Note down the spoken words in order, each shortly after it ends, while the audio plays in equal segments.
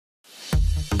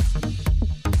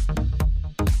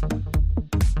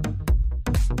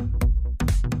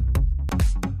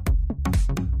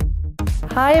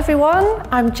Hi everyone,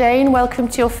 I'm Jane. Welcome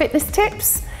to your fitness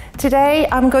tips. Today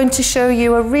I'm going to show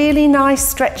you a really nice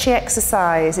stretchy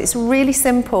exercise. It's really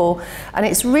simple and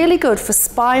it's really good for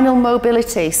spinal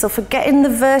mobility, so for getting the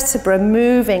vertebra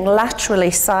moving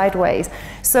laterally sideways.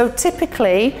 So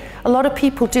typically a lot of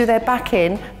people do their back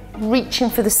in reaching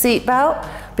for the seat belt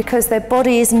because their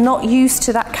body is not used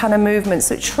to that kind of movement,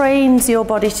 so it trains your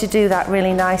body to do that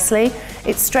really nicely.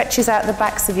 It stretches out the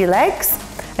backs of your legs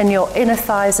and your inner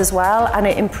thighs as well, and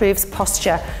it improves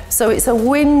posture. So it's a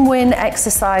win-win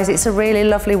exercise. It's a really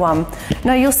lovely one.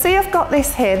 Now you'll see I've got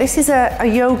this here. This is a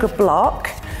yoga block,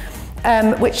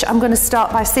 which I'm going to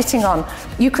start by sitting on.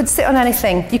 You could sit on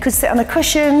anything. You could sit on a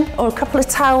cushion or a couple of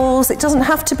towels. It doesn't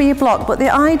have to be a block, but the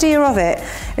idea of it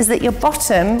is that your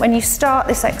bottom, when you start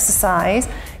this exercise,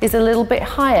 is a little bit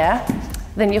higher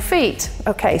than your feet.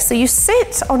 Okay, so you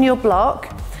sit on your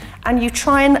block and you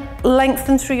try and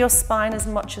lengthen through your spine as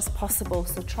much as possible,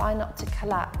 so try not to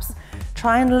collapse.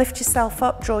 Try and lift yourself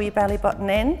up, draw your belly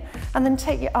button in, and then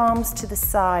take your arms to the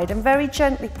side and very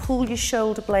gently pull your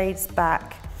shoulder blades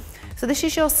back. So this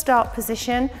is your start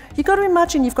position. You've got to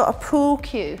imagine you've got a pool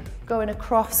cue going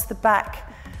across the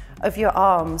back of your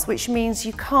arms, which means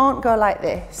you can't go like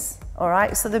this, all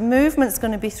right? So the movement's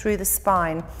going to be through the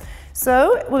spine.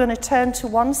 So we're going to turn to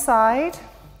one side,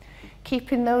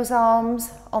 keeping those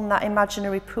arms on that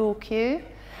imaginary pool cue,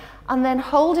 and then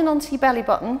holding onto your belly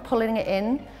button, pulling it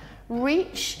in.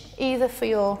 Reach either for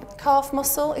your calf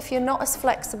muscle. If you're not as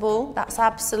flexible, that's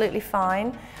absolutely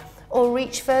fine. Or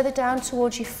reach further down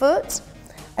towards your foot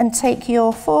and take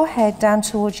your forehead down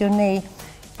towards your knee.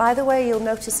 By the way, you'll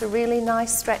notice a really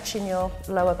nice stretch in your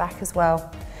lower back as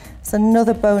well. It's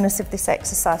another bonus of this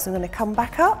exercise. I'm going to come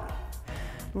back up,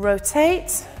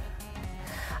 rotate,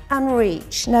 and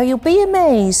reach. Now you'll be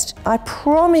amazed, I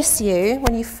promise you,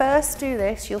 when you first do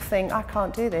this, you'll think, I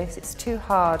can't do this, it's too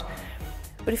hard.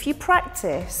 But if you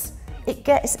practice, it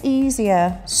gets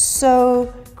easier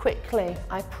so quickly,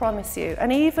 I promise you.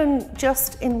 And even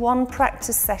just in one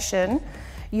practice session,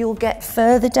 you'll get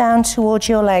further down towards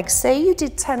your legs. Say you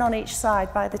did 10 on each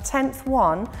side, by the 10th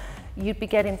one, you'd be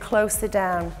getting closer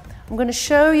down. I'm going to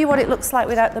show you what it looks like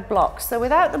without the block. So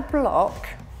without the block,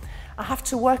 I have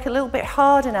to work a little bit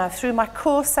harder now through my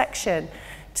core section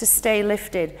to stay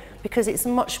lifted, because it's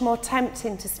much more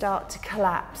tempting to start to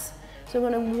collapse. So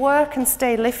I'm going to work and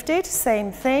stay lifted,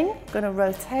 same thing. I'm going to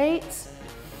rotate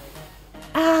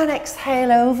and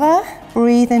exhale over,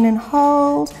 breathe in and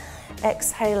hold,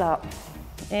 exhale up,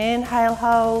 inhale,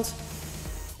 hold,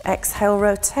 exhale,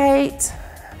 rotate,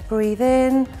 breathe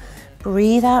in,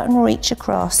 breathe out and reach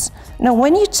across. Now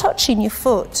when you're touching your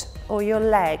foot or your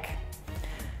leg,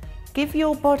 give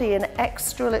your body an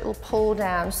extra little pull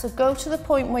down. So go to the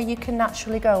point where you can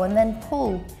naturally go and then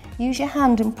pull. Use your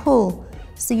hand and pull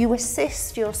so you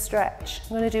assist your stretch.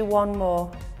 I'm going to do one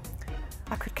more.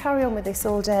 I could carry on with this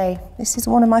all day. This is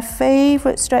one of my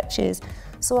favourite stretches.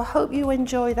 So I hope you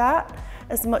enjoy that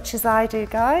as much as I do,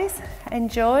 guys.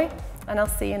 Enjoy, and I'll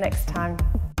see you next time.